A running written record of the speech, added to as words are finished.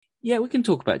Yeah, we can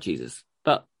talk about Jesus,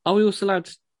 but are we also allowed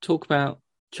to talk about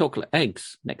chocolate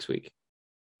eggs next week?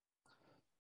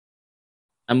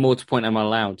 And more to point, am I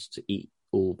allowed to eat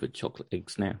all the chocolate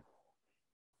eggs now?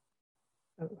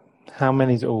 How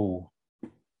many's all?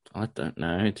 I don't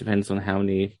know. It depends on how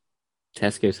many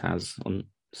Tesco's has on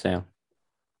sale.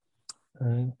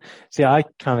 See, I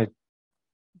kind of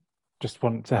just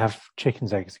want to have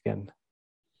chicken's eggs again.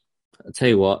 I'll tell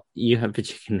you what, you have the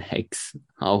chicken eggs,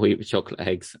 I'll eat the chocolate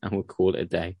eggs, and we'll call it a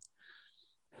day.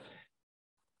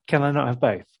 Can I not have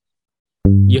both?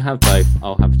 You have both,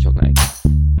 I'll have the chocolate eggs.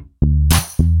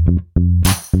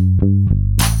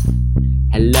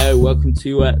 Hello, welcome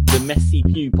to the Messy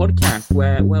Pew podcast,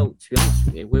 where, well, to be honest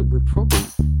with you, we're probably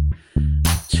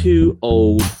two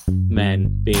old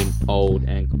men being old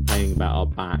and complaining about our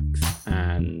backs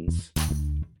and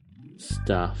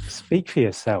stuff. Speak for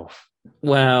yourself.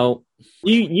 Well,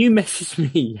 you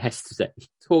messaged me yesterday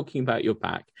talking about your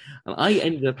back, and I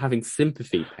ended up having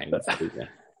sympathy pains for you.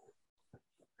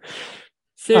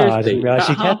 Seriously, I didn't realise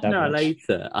you cared half that an hour much.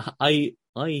 later, I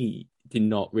did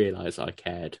not realise I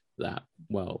cared that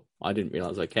well. I didn't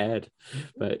realise I cared,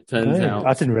 but it turns out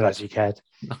I didn't realise you cared.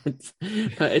 But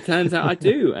it turns out I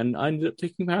do, and I ended up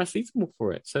taking paracetamol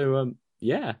for it. So,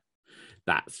 yeah,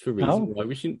 that's the reason why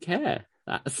we shouldn't care.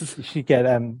 That's You should get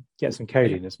some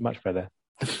codeine. It's much better.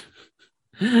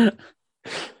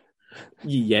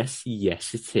 Yes,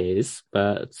 it is.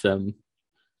 But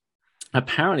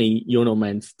apparently, you're not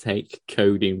meant to take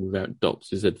codeine without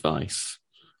doctor's advice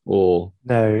or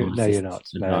No, you're not.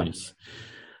 Advice.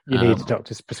 You need a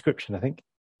doctor's prescription, I think.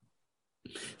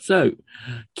 So,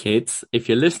 kids, if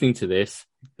you're listening to this,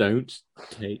 don't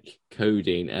take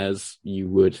codeine as you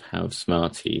would have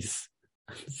Smarties.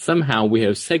 Somehow we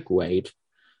have segued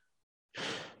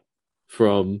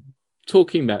from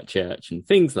talking about church and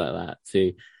things like that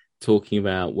to talking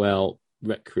about, well,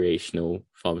 recreational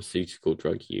pharmaceutical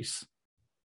drug use.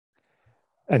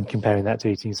 And comparing that to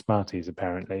eating Smarties,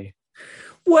 apparently.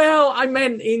 Well, I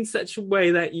meant in such a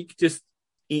way that you could just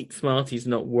eat Smarties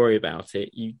and not worry about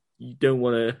it. You don't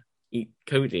want to eat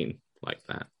codeine like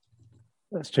that.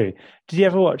 That's true. Did you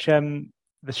ever watch the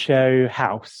show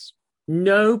House?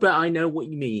 No, but I know what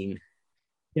you mean.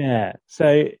 Yeah.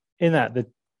 So in that,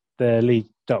 the lead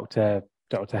doctor,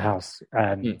 Dr. House,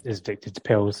 is addicted to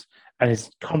pills and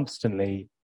is constantly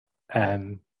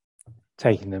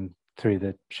taking them through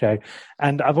the show.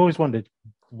 And I've always wondered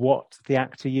what the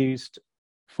actor used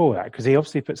for that, because he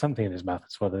obviously put something in his mouth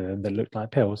as well that looked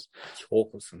like pills. Chalk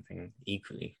or something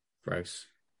equally gross.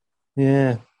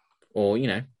 Yeah. Or,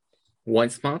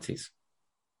 white Smarties.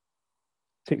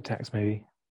 Tic Tacs, maybe.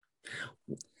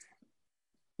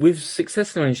 We've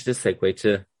successfully managed to segue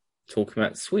to talking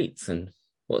about sweets and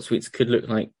what sweets could look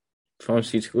like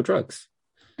pharmaceutical drugs.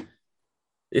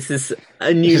 This is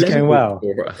a new level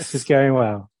for us. This is going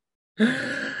well.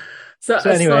 So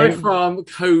aside from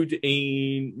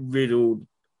codeine-riddled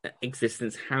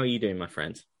existence, how are you doing, my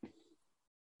friend?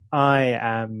 I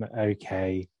am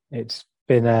okay. It's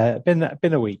been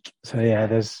a week. So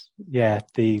there's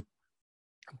the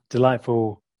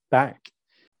delightful back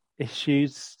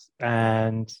issues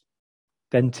and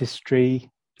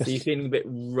dentistry. So you're feeling a bit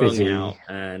wrung out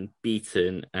and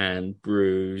beaten and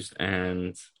bruised,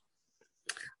 and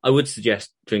I would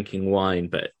suggest drinking wine,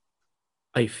 but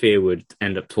I fear would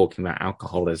end up talking about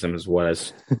alcoholism as well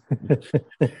as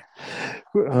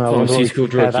pharmaceutical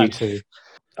drug use.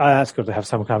 That's got to have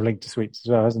some kind of link to sweets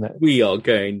as well, isn't it? We are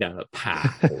going down a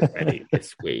path already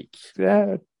this week.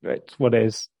 Yeah, it's what it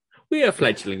is. We are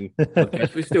fledgling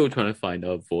podcast. We're still trying to find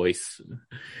our voice.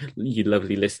 You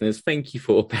lovely listeners, thank you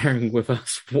for bearing with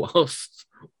us whilst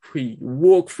we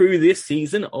walk through this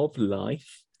season of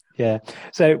life. Yeah.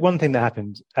 So one thing that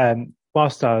happened,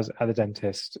 whilst I was at the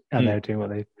dentist and they were doing what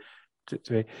they did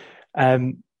to me,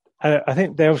 I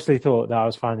think they obviously thought that I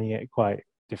was finding it quite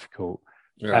difficult.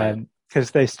 Right.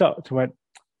 Because they stopped and went,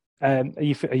 are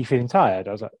you feeling tired?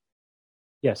 I was like,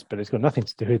 yes, but it's got nothing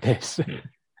to do with this.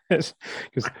 Because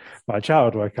my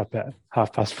child woke up at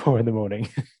 4:30 in the morning.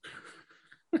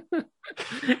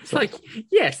 It's like,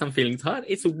 yes, I'm feeling tired.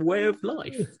 It's a way of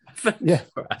life. Thanks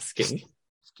for asking.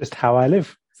 It's just how I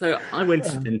live. So I went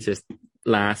to the dentist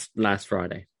last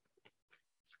Friday.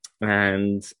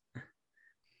 And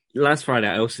last Friday,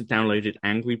 I also downloaded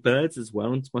Angry Birds as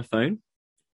well onto my phone.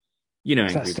 You know,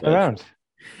 Angry Birds. Around?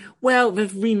 Well, they've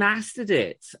remastered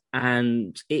it,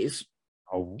 and it's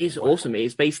awesome.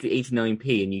 It's basically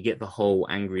 89p, and you get the whole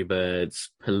Angry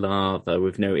Birds palaver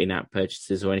with no in-app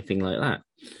purchases or anything like that.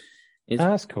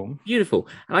 That's cool. Beautiful.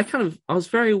 And I was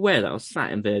very aware that I was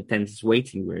sat in the dentist's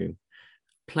waiting room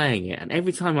playing it, and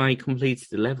every time I completed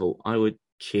the level, I would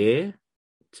cheer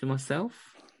to myself.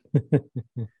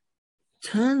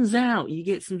 Turns out you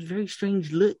get some very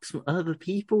strange looks from other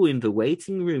people in the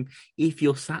waiting room if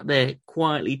you're sat there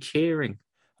quietly cheering.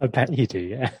 I bet you do,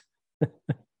 yeah.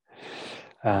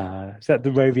 Is that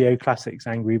the Rovio Classics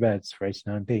Angry Birds for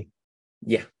 89p?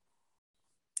 Yeah.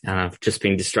 And I've just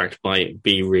been distracted by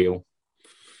Be Real.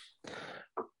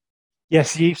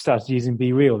 Yes, you've started using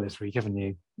Be Real this week, haven't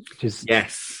you? Which is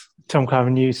some kind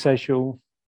of new social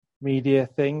media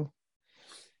thing.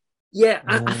 Yeah,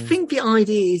 I think the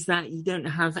idea is that you don't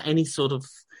have any sort of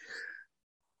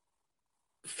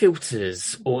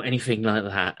filters or anything like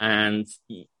that. And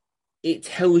it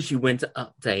tells you when to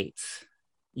update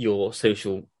your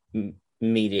social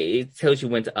media. It tells you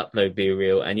when to upload Be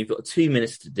Real, and you've got 2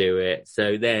 minutes to do it.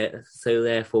 So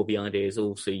therefore, the idea is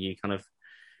also you kind of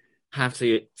have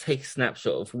to take a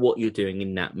snapshot of what you're doing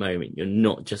in that moment. You're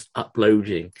not just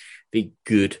uploading the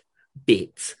good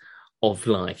bits of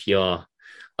life. You're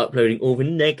uploading all the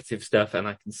negative stuff, and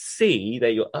I can see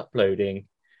that you're uploading,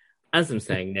 as I'm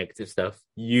saying negative stuff,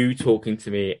 you talking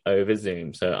to me over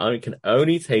Zoom. So I can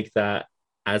only take that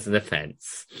as an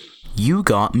offense. You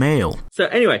got mail. So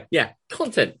anyway, yeah,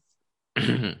 content.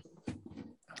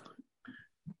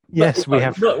 Yes, we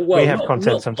have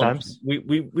content sometimes.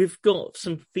 We've got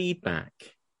some feedback.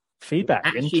 Feedback.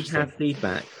 Actually have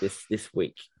feedback this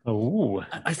week. Oh,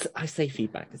 I say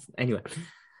feedback. Anyway,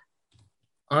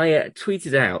 I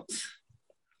tweeted out,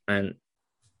 and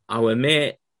I'll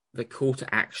admit the call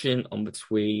to action on the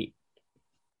tweet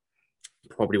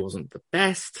probably wasn't the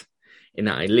best, in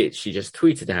that I literally just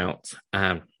tweeted out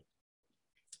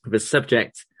the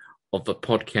subject of the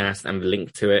podcast and the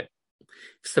link to it.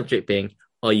 The subject being,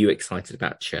 are you excited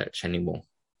about church anymore?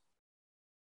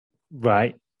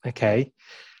 Right. Okay.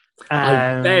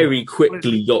 I very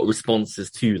quickly got responses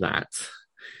to that.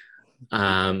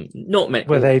 Not many.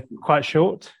 Were they quite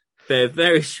short? They're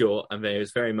very short, and there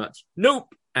was very much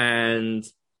nope and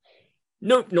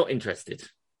nope, not interested.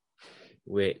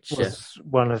 Which was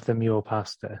one of them your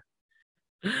pastor?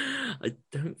 I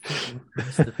don't think my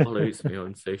pastor follows me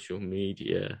on social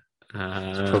media.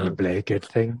 It's probably a good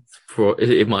thing.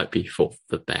 It might be for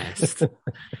the best.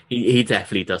 he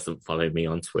definitely doesn't follow me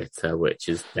on Twitter, which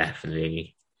is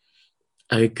definitely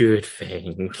a good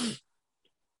thing.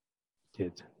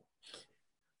 Good.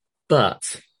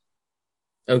 But,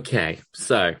 okay,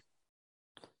 so,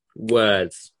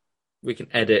 words. We can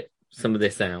edit some of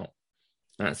this out.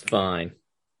 That's fine.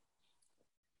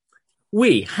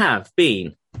 We have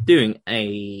been doing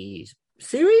a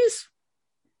series?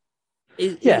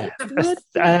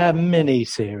 A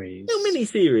mini-series. A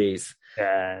mini-series.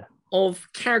 Yeah.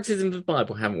 Of characters in the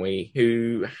Bible, haven't we?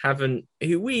 Who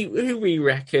we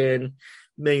reckon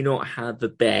may not have the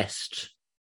best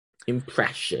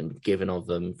impression given of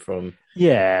them from...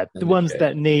 Yeah, the ones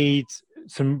that need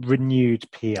some renewed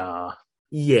PR.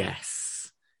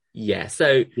 Yes. Yeah,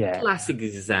 so classic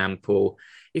example.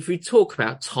 If we talk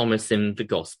about Thomas in the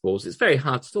Gospels, it's very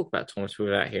hard to talk about Thomas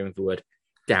without hearing the word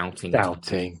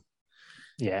doubting.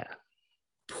 Yeah.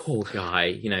 Poor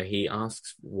guy. He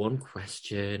asks one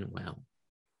question, well,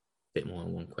 a bit more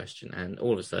than one question, and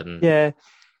all of a sudden... Yeah,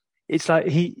 it's like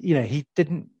he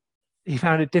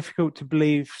found it difficult to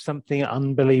believe something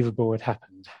unbelievable had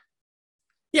happened.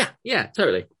 Yeah,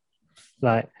 totally.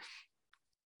 Like,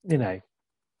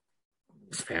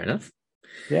 Fair enough.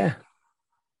 Yeah.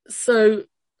 So,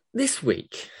 this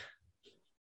week,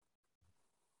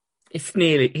 it's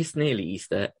nearly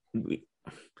Easter.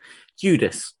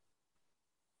 Judas.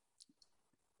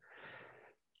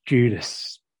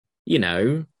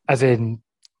 As in,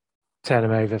 turn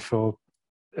him over for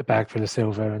a bag full of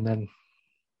silver and then...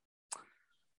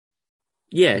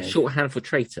 Yeah, shorthand for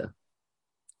traitor.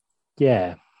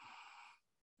 Yeah.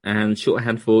 And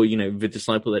shorthand for, the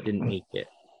disciple that didn't make it.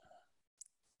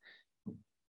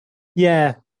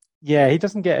 Yeah, he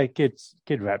doesn't get a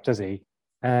good rep, does he?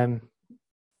 And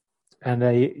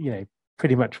they,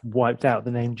 pretty much wiped out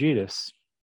the name Judas.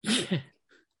 Yeah.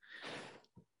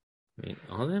 I mean,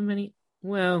 are there many?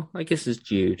 Well, I guess it's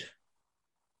Jude,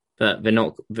 but they're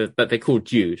not. But they're called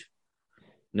Jude,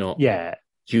 not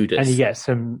Judas. And you get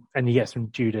some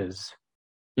Judas,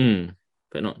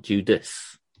 but not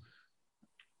Judas.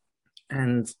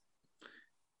 And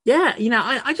yeah,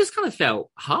 I just kind of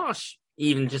felt harsh.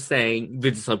 Even just saying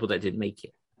the disciple that didn't make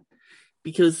it,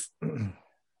 because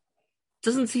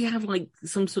doesn't he have like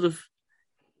some sort of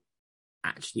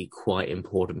actually quite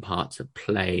important part to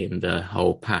play in the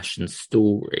whole passion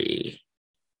story?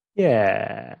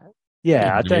 Yeah.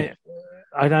 I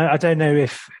don't know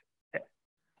if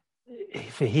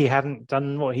he hadn't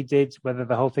done what he did, whether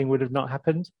the whole thing would have not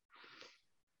happened.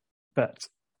 But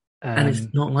And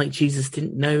it's not like Jesus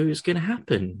didn't know it was going to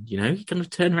happen. You know, he kind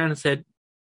of turned around and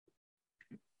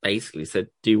basically said,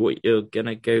 do what you're going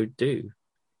to go do.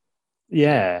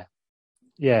 Yeah.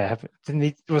 Yeah.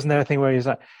 Wasn't there a thing where he was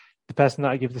like, the person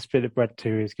that I give the bit of bread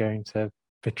to is going to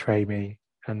betray me,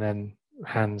 and then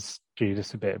hands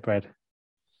Judas a bit of bread?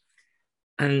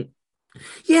 And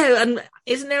yeah, and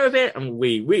isn't there a bit, and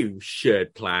we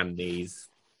should plan these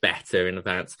better in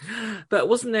advance, but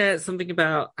wasn't there something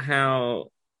about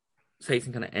how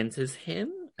Satan kind of enters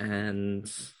him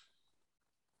and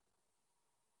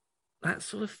that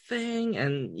sort of thing?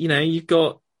 And, you know, you've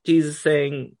got Jesus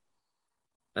saying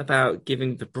about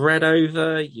giving the bread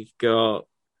over. You've got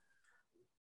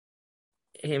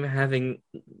him having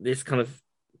this kind of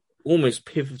almost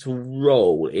pivotal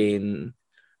role in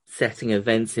setting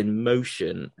events in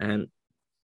motion. And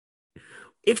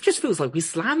it just feels like we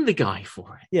slammed the guy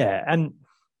for it. Yeah, and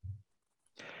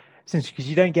because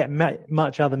you don't get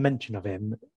much other mention of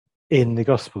him in the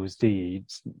Gospels, do you?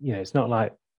 It's not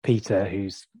like Peter,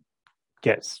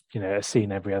 gets a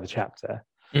scene every other chapter.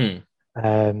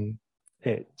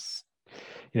 It's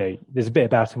there's a bit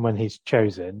about him when he's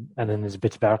chosen, and then there's a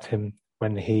bit about him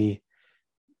when he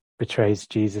betrays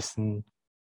Jesus and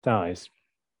dies.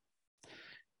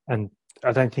 And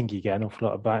I don't think you get an awful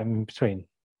lot about him in between,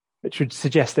 which would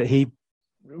suggest that he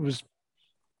was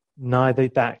neither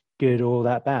that good or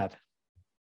that bad.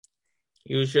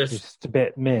 He was just a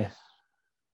bit meh.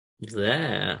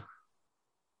 There.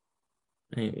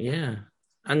 Yeah.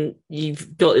 And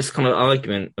you've got this kind of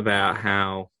argument about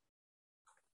how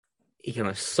he kind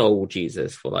of sold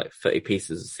Jesus for like 30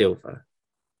 pieces of silver.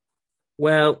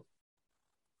 Well,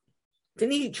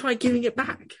 didn't he try giving it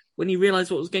back when he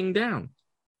realised what was going down?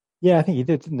 Yeah, I think he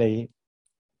did, didn't he?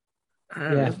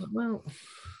 Yeah. Well,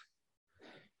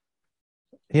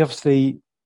 he obviously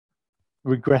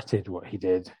regretted what he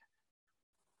did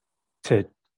to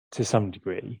some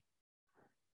degree.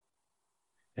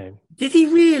 Did he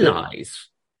realise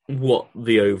what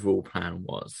the overall plan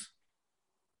was?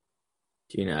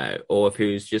 Do you know? Or if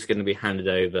he was just going to be handed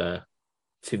over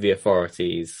to the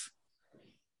authorities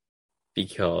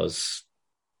because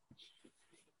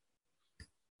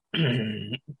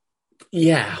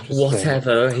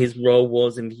whatever his role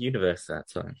was in the universe at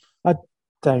that time. I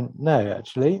don't know,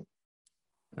 actually.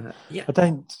 I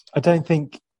don't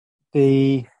think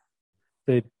the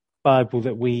Bible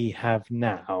that we have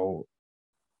now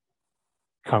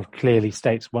kind of clearly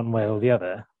states one way or the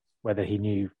other whether he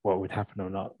knew what would happen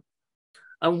or not.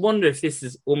 I wonder if this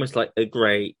is almost like a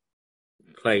great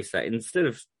place that instead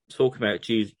of talking about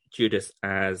Judas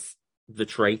as the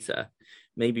traitor,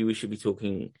 maybe we should be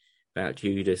talking about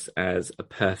Judas as a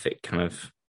perfect kind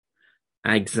of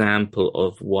example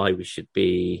of why we should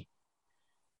be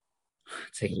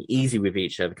taking it easy with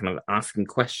each other, kind of asking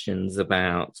questions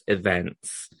about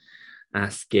events,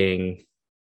 asking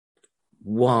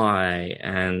why,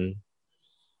 and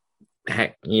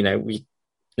heck,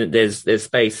 there's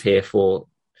space here for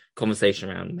conversation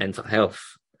around mental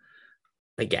health,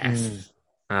 I guess.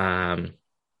 In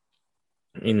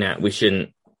that we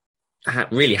shouldn't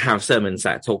really have sermons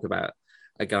that talk about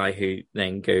a guy who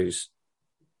then goes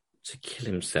to kill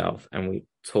himself, and we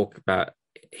talk about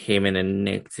him in a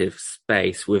negative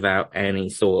space without any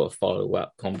sort of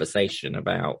follow-up conversation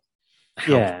about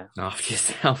how to look after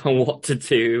yourself and what to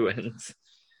do and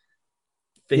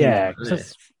things like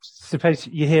this. Suppose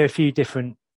you hear a few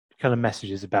different kind of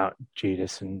messages about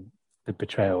Judas and the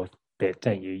betrayal bit,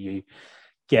 don't you? You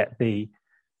get the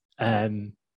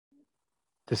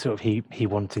sort of he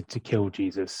wanted to kill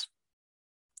Jesus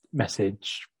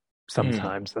message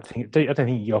sometimes. I don't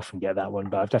think you often get that one,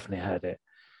 but I've definitely heard it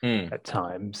at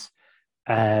times.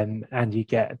 And you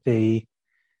get the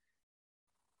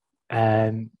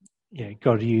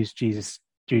God used Judas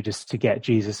to get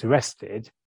Jesus arrested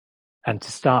and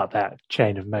to start that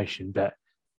chain of motion, but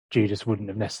Judas wouldn't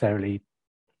have necessarily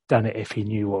done it if he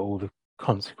knew what all the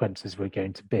consequences were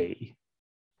going to be.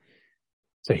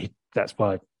 So that's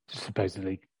why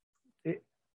supposedly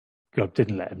God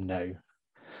didn't let him know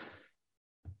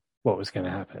what was going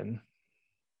to happen.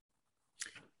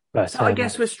 But so I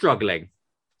guess we're struggling.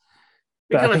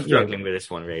 We're kind of struggling with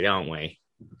this one, really, aren't we?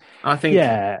 I think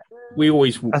we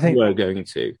always were going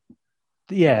to.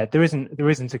 Yeah, there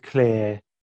isn't a clear.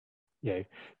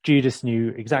 Judas knew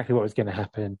exactly what was going to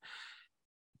happen,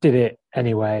 did it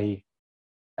anyway,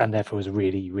 and therefore was a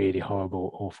really, really horrible,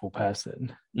 awful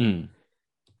person.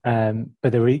 But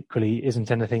there equally isn't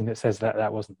anything that says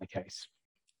that wasn't the case.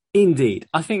 Indeed.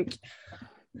 I think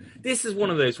this is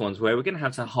one of those ones where we're going to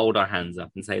have to hold our hands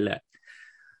up and say, look,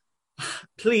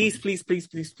 please,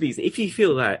 if you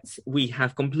feel that we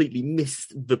have completely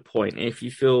missed the point, if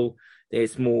you feel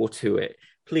there's more to it,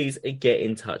 please get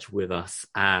in touch with us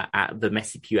at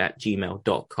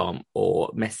themessypew@gmail.com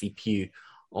or messypew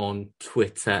on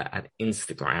Twitter and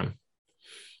Instagram.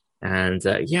 And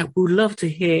we'd love to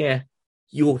hear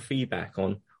your feedback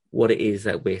on what it is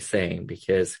that we're saying,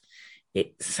 because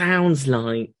it sounds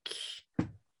like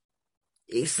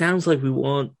we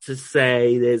want to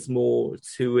say there's more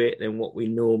to it than what we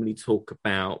normally talk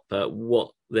about, but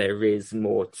what there is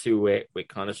more to it, we're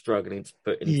kind of struggling to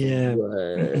put into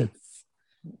words.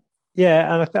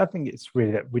 Yeah, and I think it's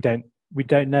really that we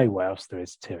don't know what else there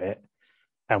is to it,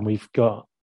 and we've got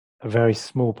a very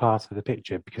small part of the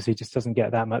picture because he just doesn't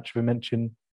get that much of a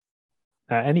mention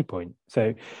at any point.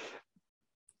 So,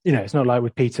 it's not like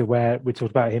with Peter where we talked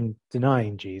about him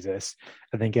denying Jesus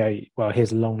and then go, well,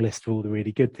 here's a long list of all the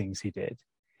really good things he did.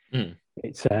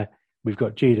 It's we've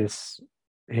got Judas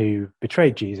who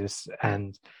betrayed Jesus,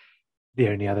 and the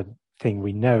only other thing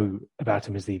we know about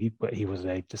him is that he was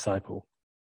a disciple.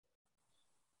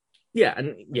 Yeah,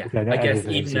 and I guess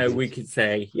even though we could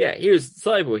say, he was a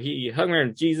disciple, he hung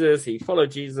around Jesus, he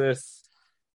followed Jesus,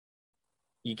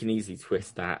 you can easily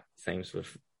twist that same sort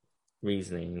of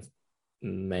reasoning,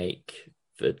 make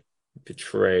the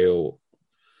betrayal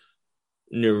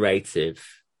narrative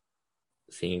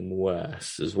seem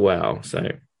worse as well. So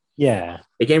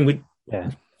again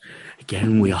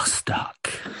we are stuck.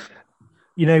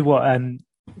 You know what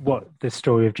the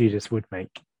story of Judas would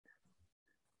make?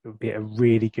 It would be a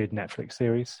really good Netflix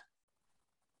series.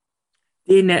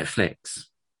 Dear Netflix,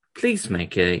 please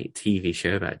make a TV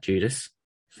show about Judas.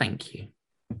 Thank you.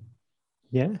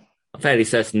 Yeah. I'm fairly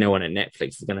certain no one at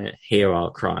Netflix is going to hear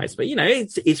our cries, but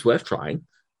it's worth trying.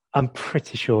 I'm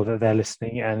pretty sure that they're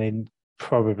listening, and in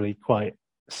probably quite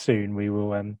soon we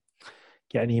will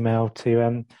get an email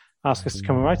to ask us to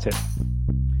come and write it.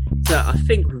 So I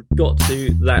think we've got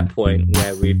to that point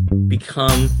where we've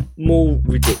become more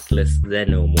ridiculous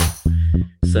than normal.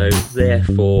 So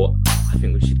therefore, I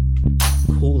think we should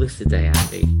call this a day,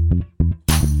 Andy.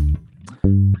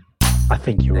 I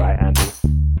think you're right, Andy.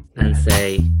 And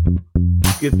say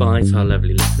goodbye to our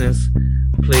lovely listeners.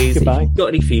 Please, goodbye. If you've got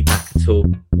any feedback at all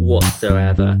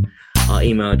whatsoever, our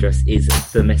email address is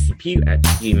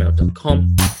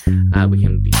themessypew@gmail.com. We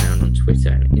can be found on Twitter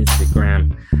and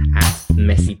Instagram at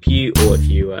messypew, or if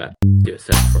you do a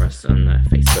search for us on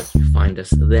Facebook, you find us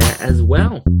there as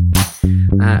well.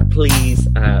 Please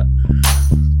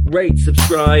rate,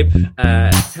 subscribe,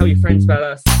 tell your friends about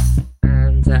us,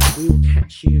 and we will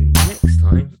catch you next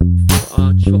time for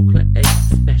our chocolate egg